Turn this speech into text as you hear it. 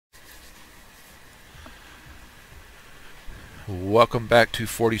Welcome back to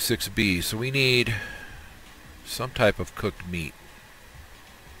 46B. So we need some type of cooked meat.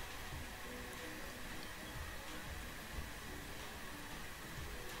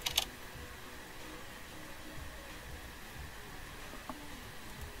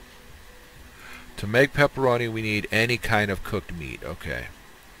 To make pepperoni, we need any kind of cooked meat. Okay.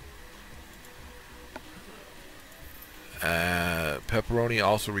 Pepperoni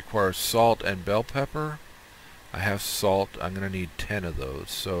also requires salt and bell pepper. I have salt. I'm going to need 10 of those.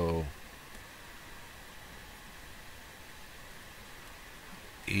 So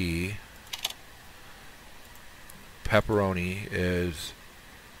E. Pepperoni is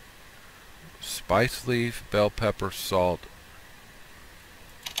spice leaf, bell pepper, salt.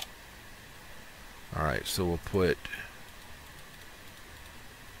 Alright, so we'll put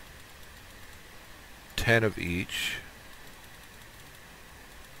 10 of each.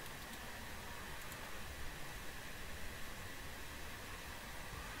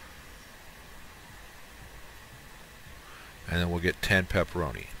 And then we'll get 10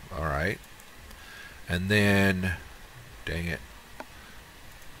 pepperoni. Alright. And then, dang it,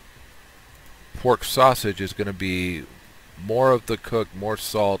 pork sausage is going to be more of the cooked, more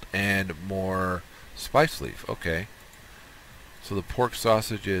salt, and more spice leaf. Okay. So the pork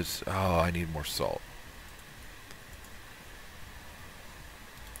sausage is, oh, I need more salt.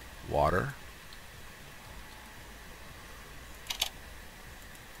 Water.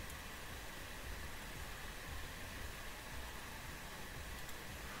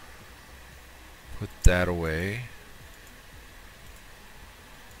 Put that away.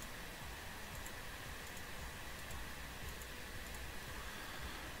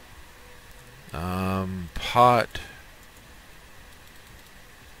 Pot.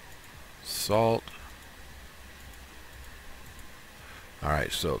 Salt.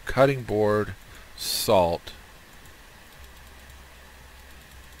 Alright, so cutting board, salt.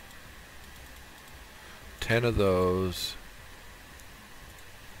 10 of those.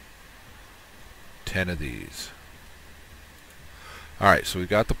 10 of these. Alright, so we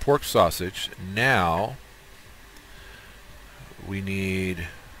got the pork sausage. Now we need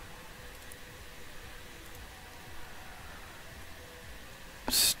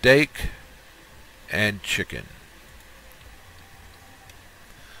steak and chicken.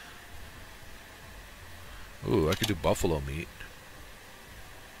 Ooh, I could do buffalo meat.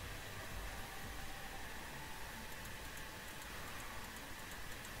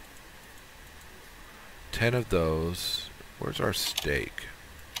 Ten of those. Where's our steak?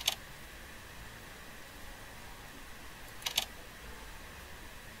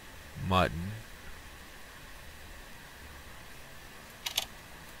 Mutton.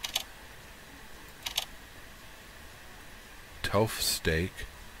 Tofu steak.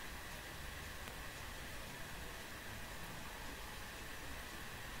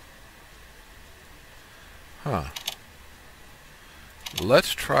 Huh.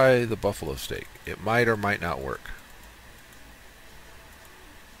 Let's try the buffalo steak. It might or might not work.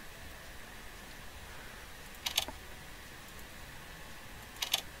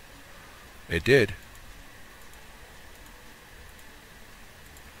 It did.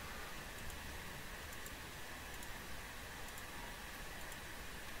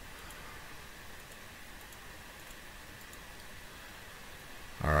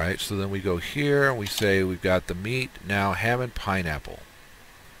 Alright, so then we go here and we say we've got the meat. Now ham and pineapple.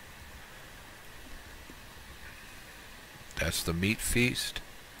 That's the meat feast.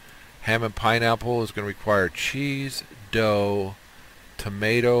 Ham and pineapple is going to require cheese, dough,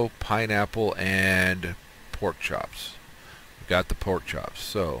 tomato, pineapple, and pork chops. We've got the pork chops.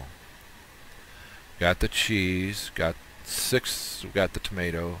 So, got the cheese, got 6, we've got the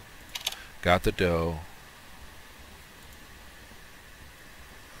tomato, got the dough.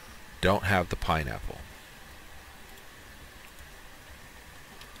 Don't have the pineapple.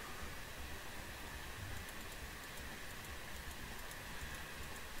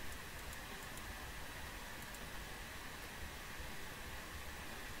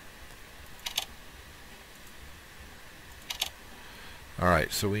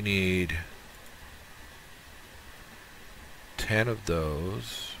 Alright, so we need 10 of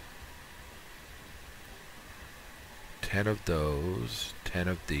those, 10 of those, 10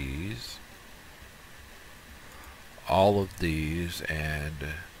 of these, all of these, and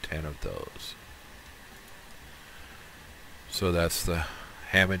 10 of those. So that's the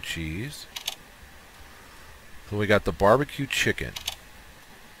ham and cheese. So we got the barbecue chicken,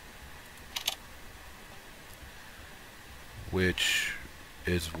 which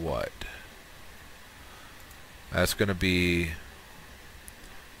is what? That's going to be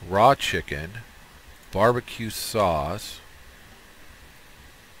raw chicken, barbecue sauce,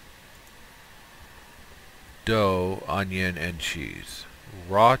 dough, onion, and cheese.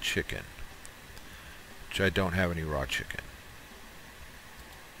 Raw chicken, which I don't have any raw chicken.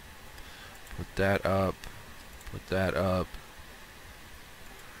 Put that up. Put that up.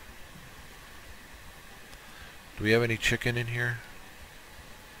 Do we have any chicken in here?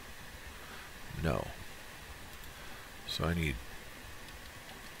 No. So I need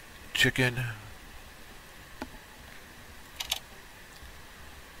chicken.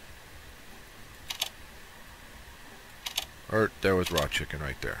 Or there was raw chicken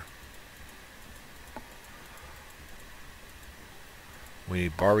right there. We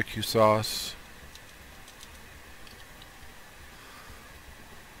need barbecue sauce.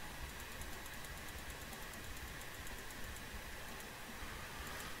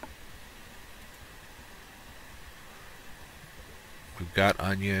 We've got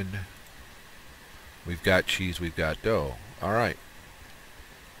onion. We've got cheese. We've got dough. All right.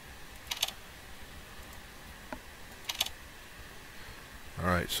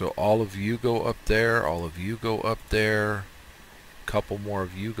 Alright, so all of you go up there, all of you go up there, a couple more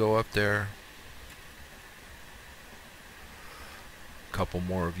of you go up there, a couple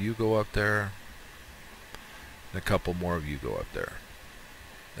more of you go up there, and a couple more of you go up there.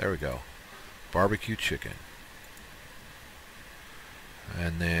 There we go. Barbecue chicken.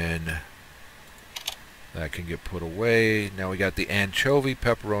 And then that can get put away. Now we got the anchovy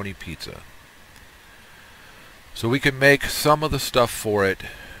pepperoni pizza. So we can make some of the stuff for it,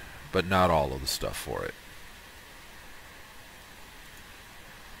 but not all of the stuff for it.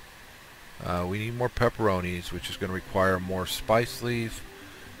 We need more pepperonis, which is going to require more spice leaf,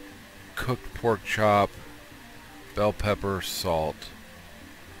 cooked pork chop, bell pepper, salt.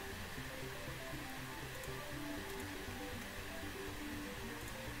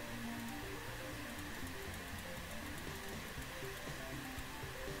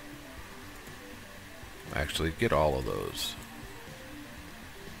 Actually, get all of those.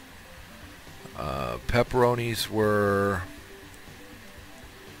 Pepperonis were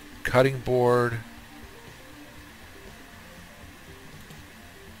cutting board,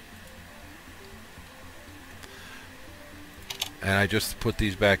 and I just put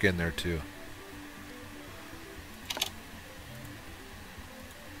these back in there too.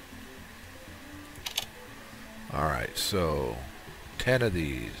 Alright, so 10 of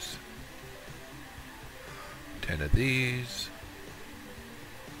these. 10 of these,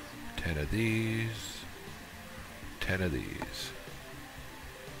 10 of these, 10 of these.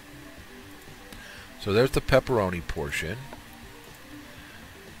 So there's the pepperoni portion.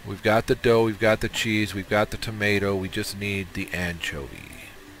 We've got the dough, we've got the cheese, we've got the tomato, we just need the anchovy.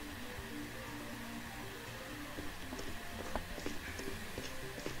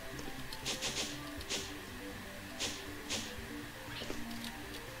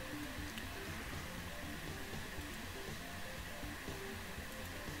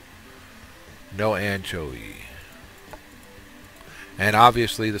 No anchovy. And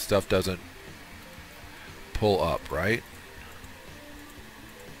obviously the stuff doesn't pull up, right?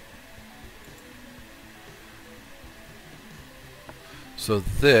 So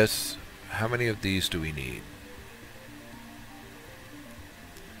this, how many of these do we need?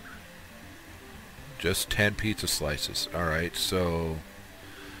 Just 10 pizza slices. Alright, so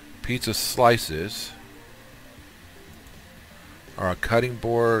pizza slices are a cutting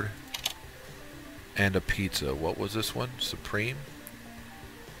board and a pizza. What was this one? Supreme?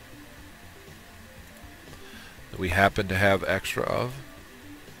 That we happen to have extra of?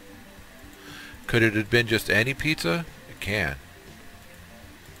 Could it have been just any pizza? It can.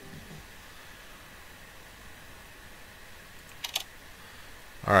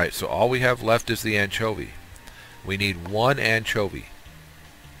 Alright, so all we have left is the anchovy. We need one anchovy.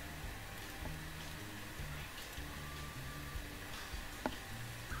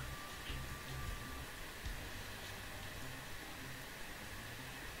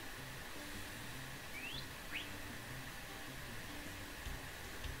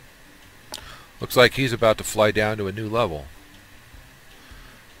 Looks like he's about to fly down to a new level.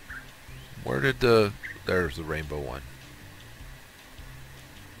 Where did the... There's the rainbow one.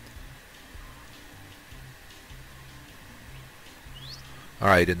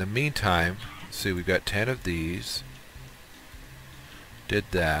 Alright, in the meantime, let's see, we've got 10 of these. Did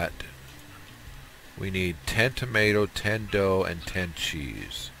that. We need 10 tomato, 10 dough, and 10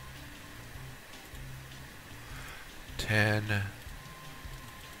 cheese. 10...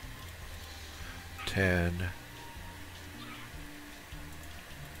 10,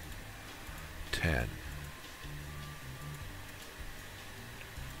 10.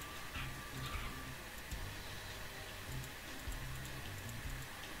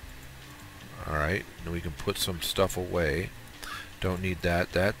 Alright, and we we can put some stuff away. Don't need that.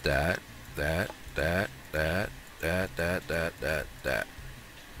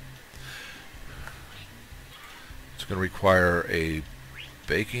 It's going to require a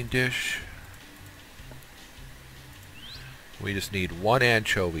baking dish. We just need 1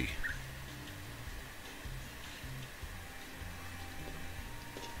 anchovy.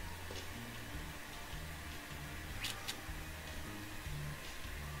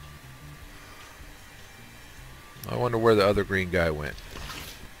 I wonder where the other green guy went.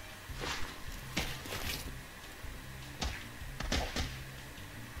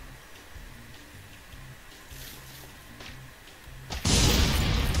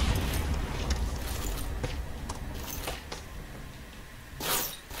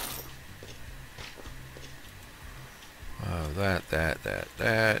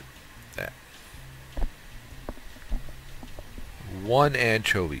 That. 1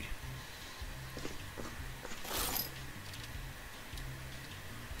 anchovy.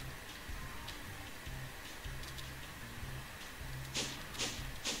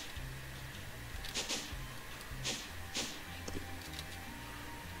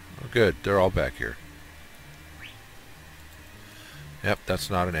 Oh, good, they're all back here. Yep, that's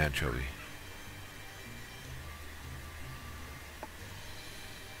not an anchovy.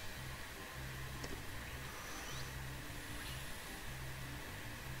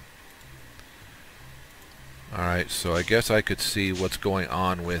 Alright, so I guess I could see what's going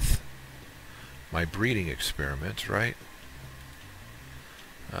on with my breeding experiments, right?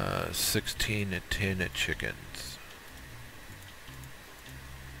 16 tin chickens.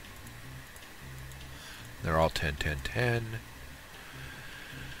 They're all 10, 10, 10.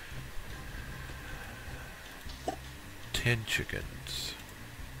 10 chickens.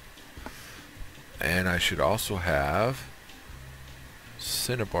 And I should also have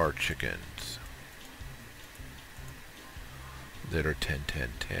cinnabar chickens that are 10, 10,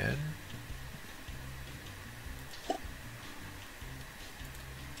 10.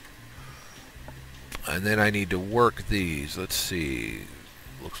 And then I need to work these. Let's see.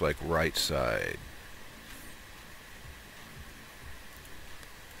 Looks like right side.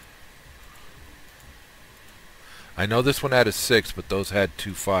 I know this one had a 6, but those had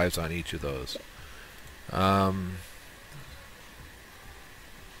 2 5s on each of those.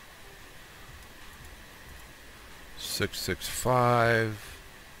 6, 6, 5.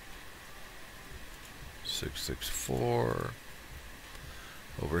 6, 6, 4.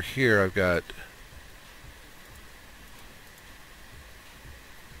 Over here I've got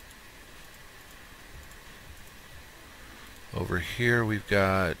we've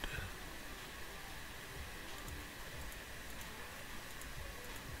got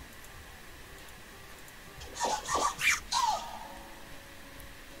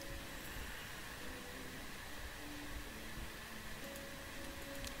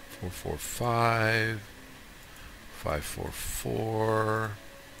 4, 4, 5. 5, 4, 4.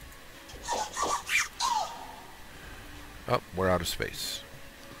 Oh, we're out of space.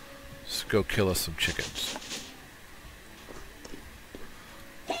 Let's go kill us some chickens.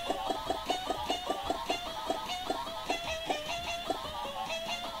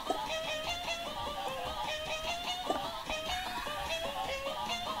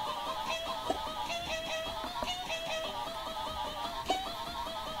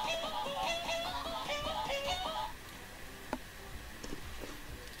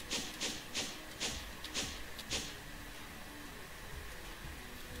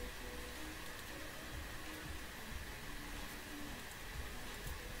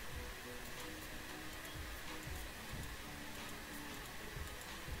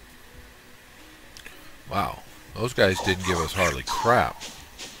 Wow, those guys didn't give us hardly crap.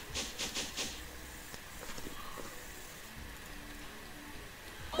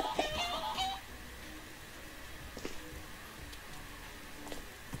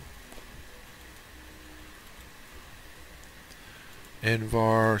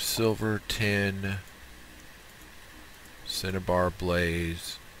 Invar, silver, tin, cinnabar,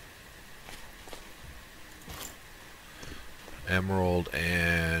 blaze, emerald,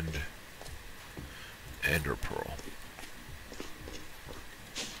 and ender pearl.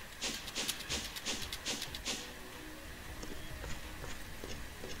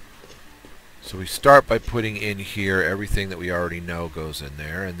 So we start by putting in here everything that we already know goes in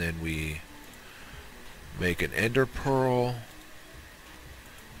there, and then we make an ender pearl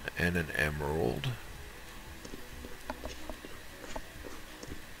and an emerald.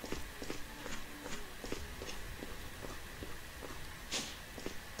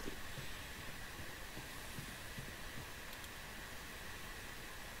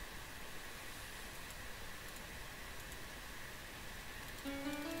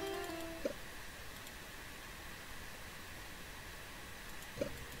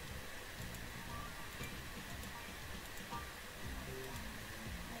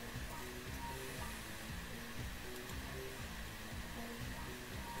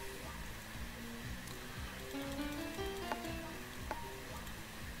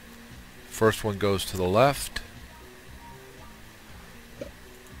 First one goes to the left.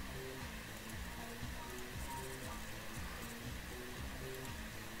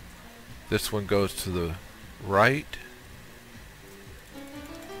 This one goes to the right.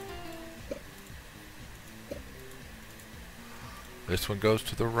 This one goes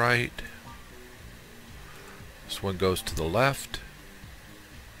to the right. This one goes to the left.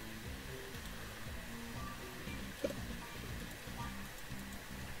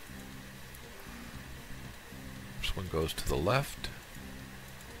 This one goes to the left.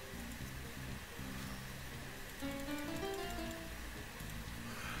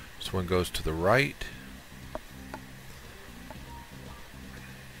 This one goes to the right.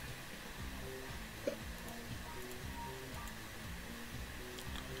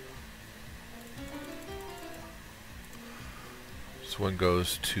 This one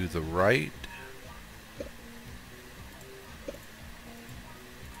goes to the right.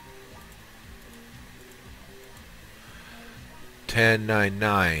 Ten, 9,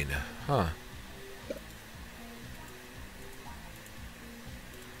 9. Huh.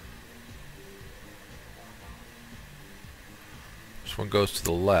 This one goes to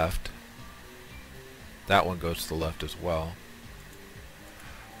the left. That one goes to the left as well.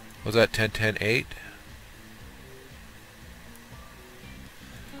 Was that 10, 10, 8?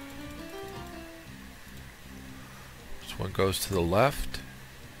 This one goes to the left.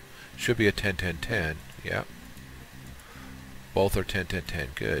 Should be a 10, 10, 10. Yep. Both are 10, 10, 10.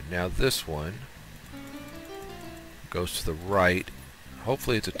 Good. Now this one goes to the right.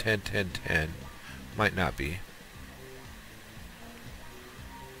 Hopefully it's a 10, 10, 10. Might not be.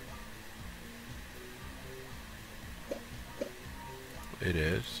 It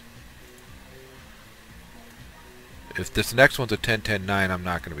is. If this next one's a 10, 10, 9, I'm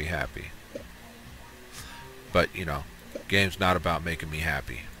not going to be happy. But, you know, game's not about making me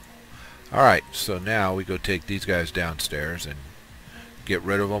happy. Alright, so now we go take these guys downstairs and get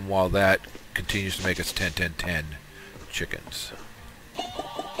rid of them while that continues to make us 10, 10, 10 chickens.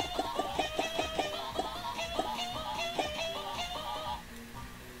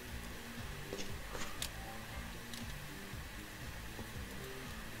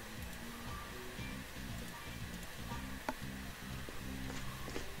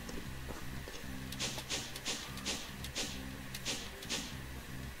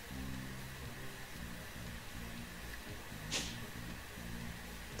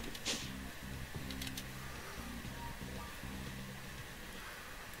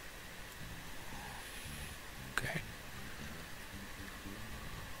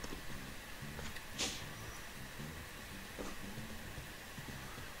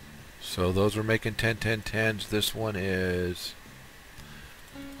 So those are making 10, 10, 10s. This one is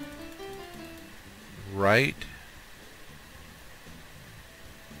right.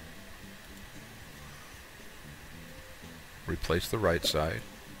 Replace the right side.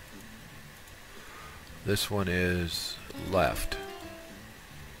 This one is left.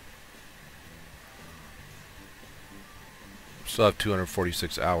 Still have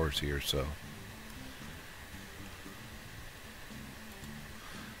 246 hours here, so.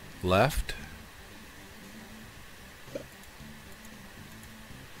 Left.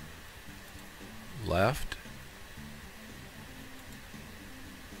 Left.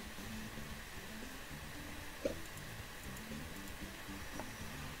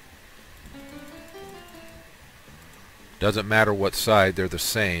 Doesn't matter what side, they're the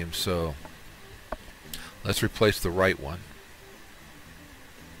same, so let's replace the right one.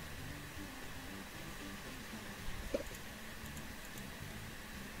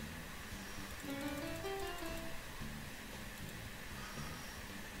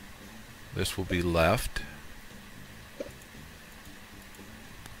 This will be left.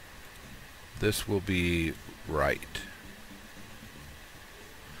 This will be right.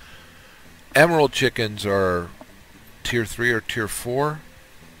 Emerald chickens are tier 3 or tier 4.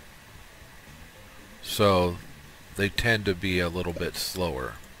 So they tend to be a little bit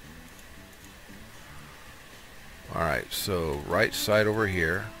slower. Alright, so right side over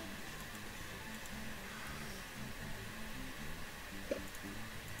here.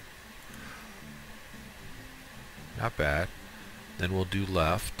 Not bad. Then we'll do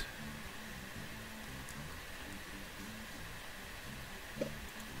left.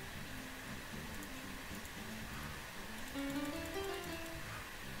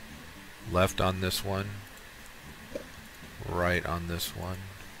 Left on this one. Right on this one.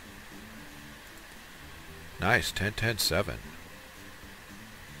 Nice. 10, 10, 7.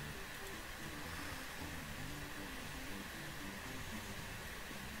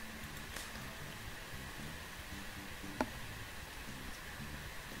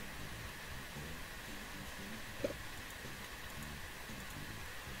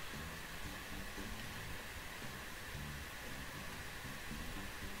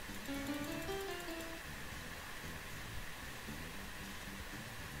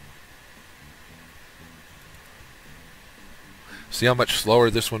 See how much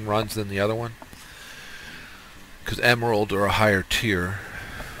slower this one runs than the other one? Because emerald are a higher tier.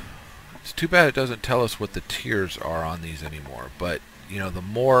 It's too bad it doesn't tell us what the tiers are on these anymore. But, you know, the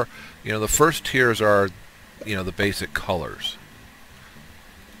more, you know, the first tiers are, you know, the basic colors.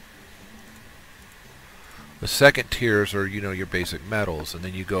 The second tiers are, you know, your basic metals, and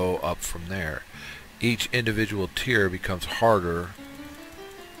then you go up from there. Each individual tier becomes harder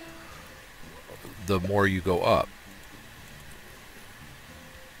the more you go up.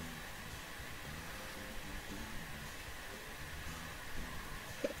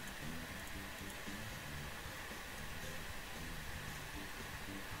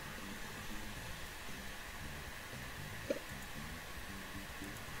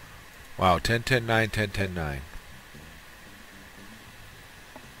 Wow, 10, 10, 9, 10, 10, 9.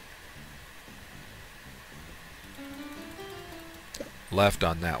 Left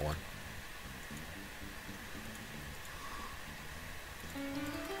on that one.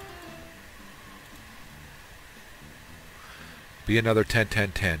 Be another 10,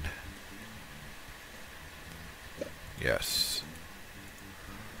 10, 10. Yes.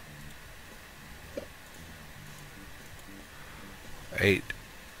 Eight,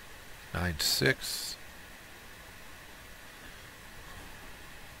 9, 6.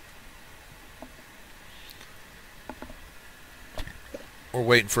 We're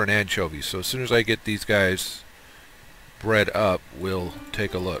waiting for an anchovy, so as soon as I get these guys bred up, we'll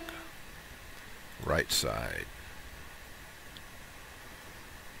take a look. Right side.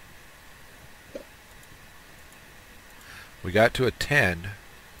 We got to a 10.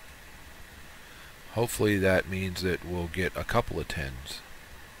 Hopefully that means that we'll get a couple of 10s.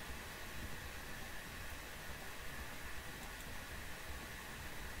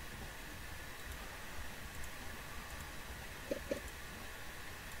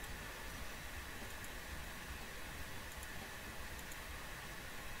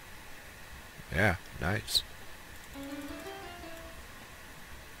 Yeah, nice.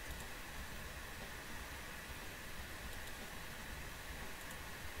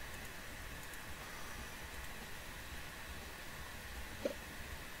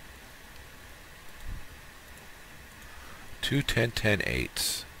 Two 10, 10,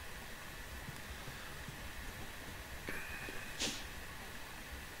 8s.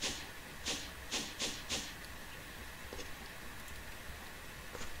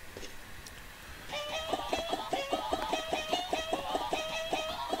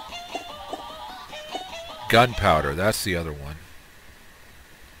 Gunpowder, that's the other one.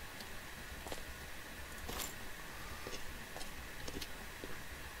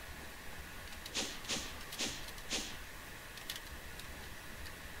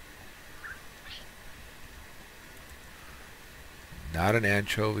 Not an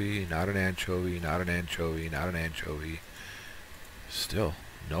anchovy, not an anchovy, not an anchovy, not an anchovy. Still,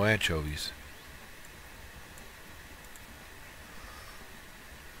 no anchovies.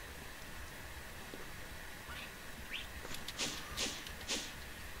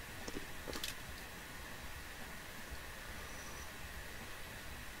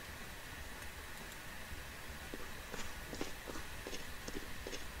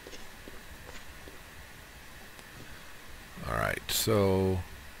 Alright, so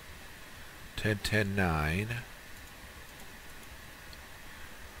 10, 10, 9.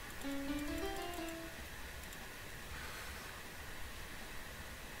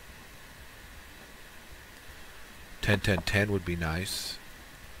 Ten, 10, 10 would be nice.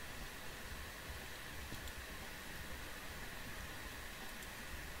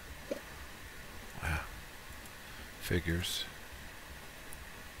 Wow. Figures.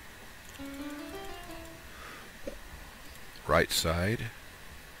 Right side.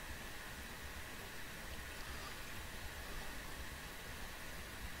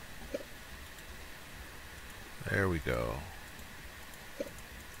 There we go.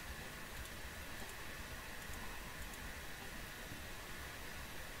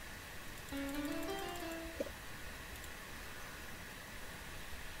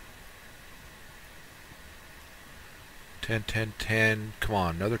 Ten, 10, 10. Come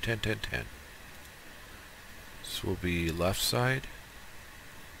on, another 10, 10, 10. This will be left side.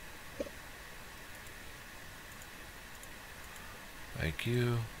 Thank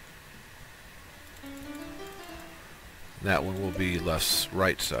you. That one will be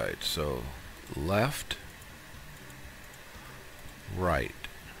right side. So left, right.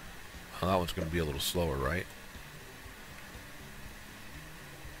 Oh, that one's going to be a little slower, right?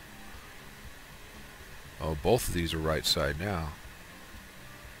 Oh, both of these are right side now.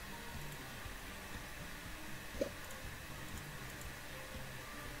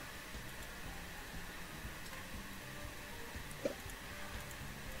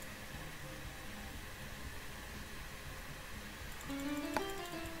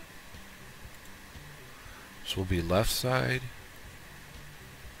 This will be left side.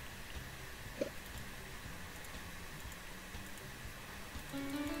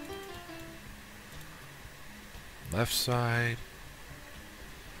 Left side.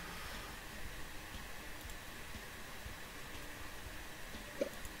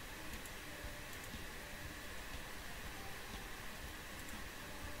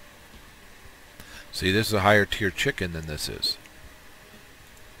 See, this is a higher tier chicken than this is.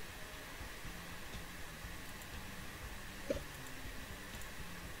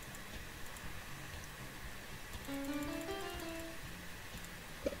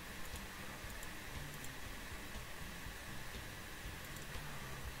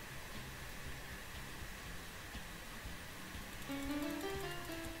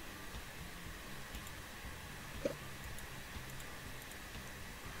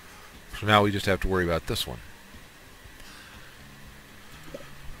 So now we just have to worry about this one.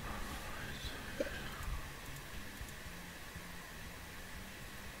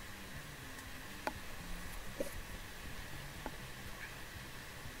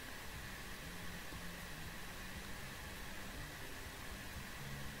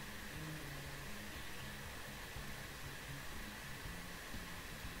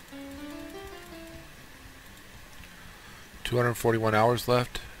 $241 hours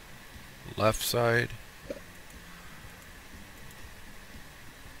left. Left side.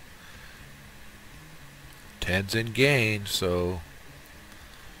 Tens in gain, so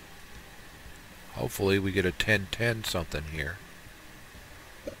hopefully we get a 10-10 something here.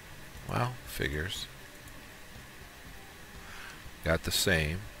 Well, figures. Got the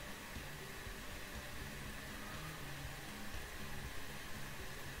same.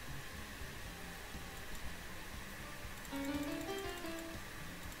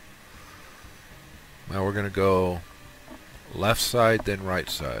 Now we're going to go left side, then right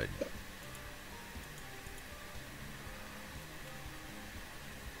side.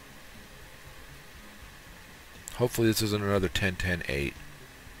 Hopefully this isn't another 10-10-8,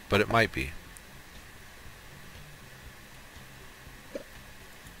 but it might be.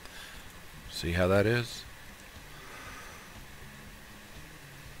 See how that is?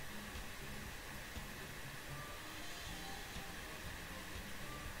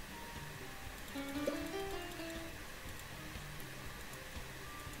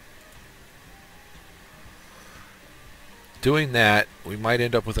 Doing that, we might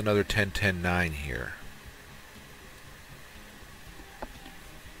end up with another 10-10-9 here.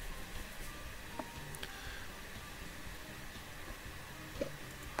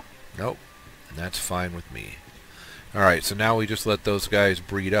 Nope, and that's fine with me. Alright, so now we just let those guys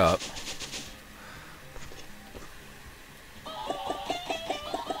breed up.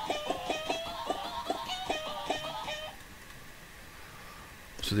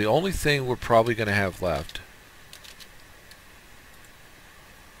 So the only thing we're probably going to have left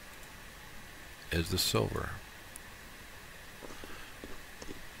is the silver.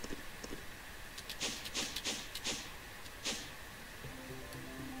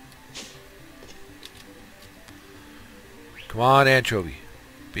 Come on, anchovy.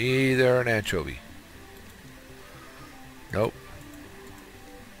 Be there, an anchovy. Nope.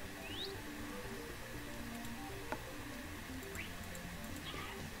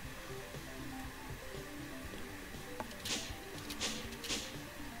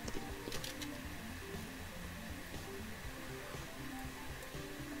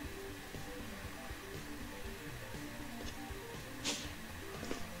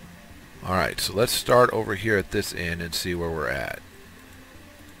 Alright, so let's start over here at this end and see where we're at.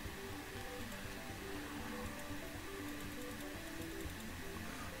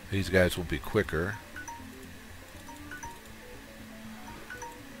 These guys will be quicker.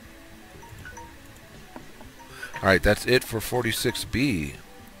 Alright, that's it for 46B.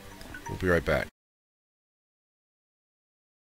 We'll be right back.